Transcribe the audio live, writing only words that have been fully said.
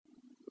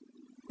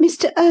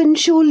Mr.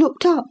 Earnshaw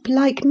looked up,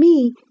 like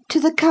me,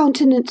 to the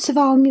countenance of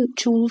our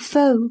mutual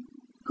foe,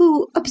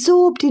 who,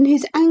 absorbed in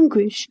his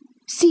anguish,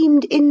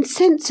 seemed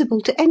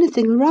insensible to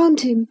anything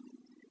around him.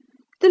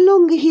 The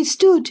longer he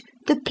stood,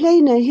 the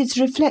plainer his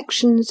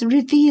reflections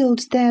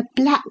revealed their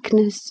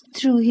blackness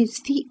through his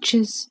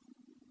features.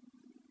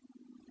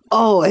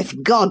 "Oh,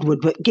 if God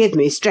would but give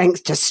me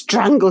strength to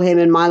strangle him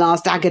in my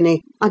last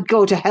agony, I'd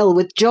go to hell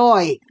with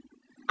joy!"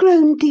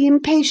 groaned the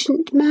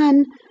impatient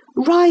man,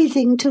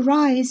 writhing to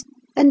rise,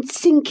 and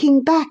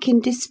sinking back in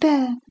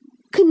despair,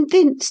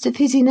 convinced of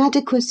his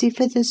inadequacy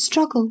for the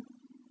struggle.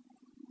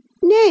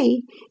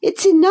 "Nay,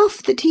 it's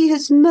enough that he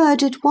has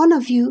murdered one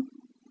of you,"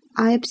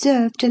 I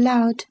observed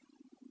aloud.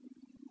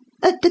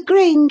 "At the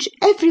Grange,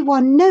 every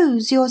one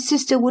knows your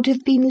sister would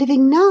have been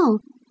living now,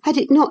 had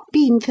it not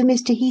been for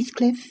Mr.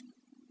 Heathcliff.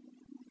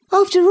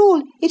 After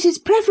all, it is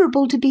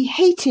preferable to be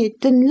hated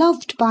than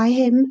loved by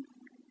him.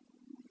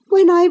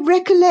 When I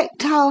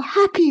recollect how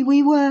happy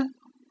we were,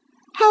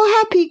 how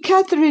happy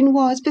Catherine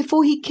was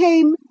before he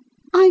came,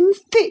 I'm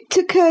fit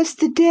to curse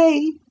the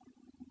day."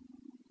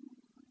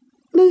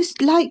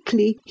 Most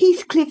likely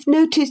Heathcliff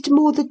noticed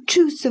more the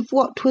truth of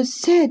what was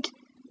said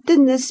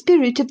than the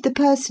spirit of the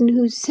person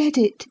who said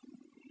it.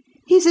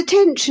 His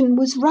attention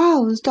was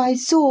roused, I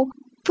saw,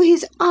 for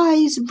his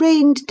eyes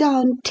rained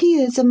down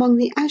tears among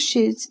the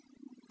ashes,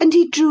 and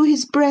he drew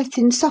his breath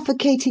in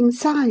suffocating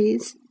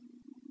sighs.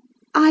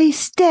 I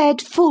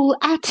stared full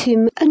at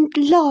him and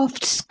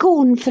laughed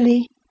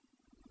scornfully.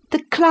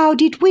 The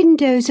clouded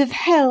windows of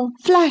hell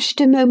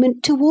flashed a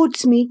moment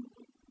towards me.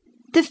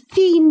 The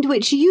fiend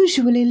which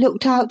usually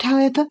looked out,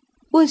 however,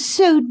 was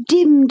so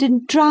dimmed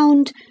and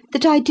drowned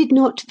that I did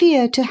not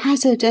fear to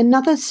hazard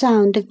another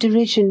sound of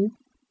derision.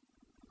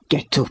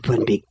 "Get up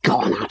and be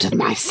gone out of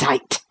my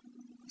sight,"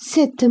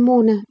 said the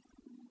mourner.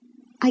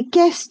 I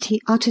guessed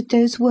he uttered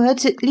those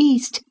words at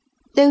least,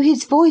 though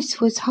his voice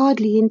was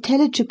hardly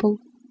intelligible.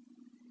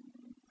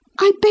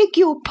 "I beg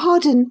your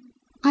pardon,"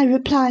 I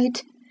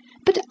replied,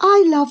 "but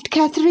I loved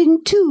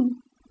Catherine too,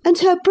 and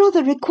her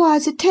brother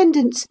requires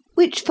attendance,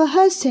 which for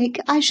her sake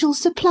I shall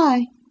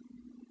supply.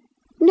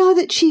 Now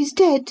that she's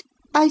dead,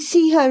 I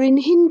see her in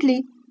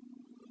Hindley.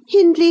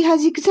 Hindley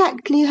has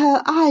exactly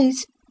her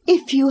eyes,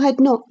 if you had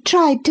not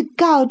tried to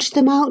gouge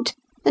them out,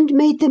 and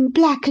made them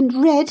black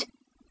and red,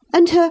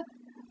 and her—"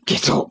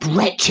 "Get up,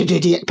 wretched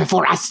idiot,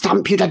 before I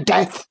stamp you to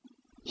death!"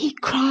 he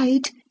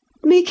cried,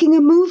 making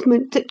a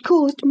movement that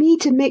caused me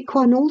to make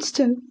one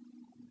also.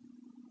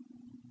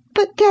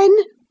 "But then,"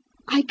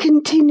 I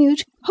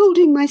continued,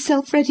 holding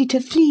myself ready to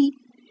flee,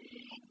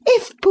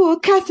 "if poor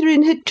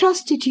Catherine had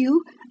trusted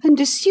you, and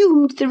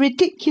assumed the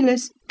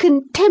ridiculous,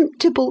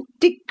 contemptible,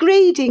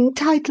 degrading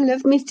title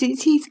of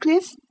Mrs.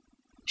 Heathcliff,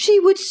 she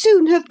would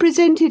soon have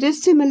presented a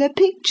similar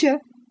picture.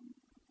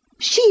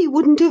 She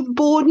wouldn't have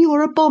borne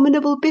your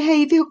abominable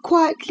behaviour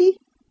quietly.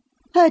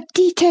 Her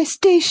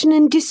detestation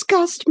and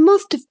disgust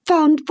must have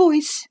found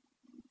voice."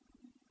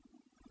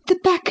 The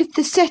back of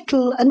the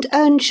settle and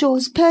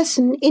Earnshaw's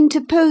person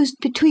interposed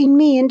between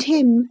me and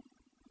him;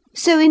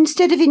 so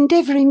instead of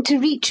endeavouring to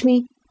reach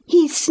me,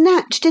 he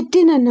snatched a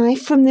dinner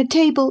knife from the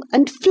table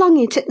and flung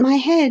it at my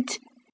head.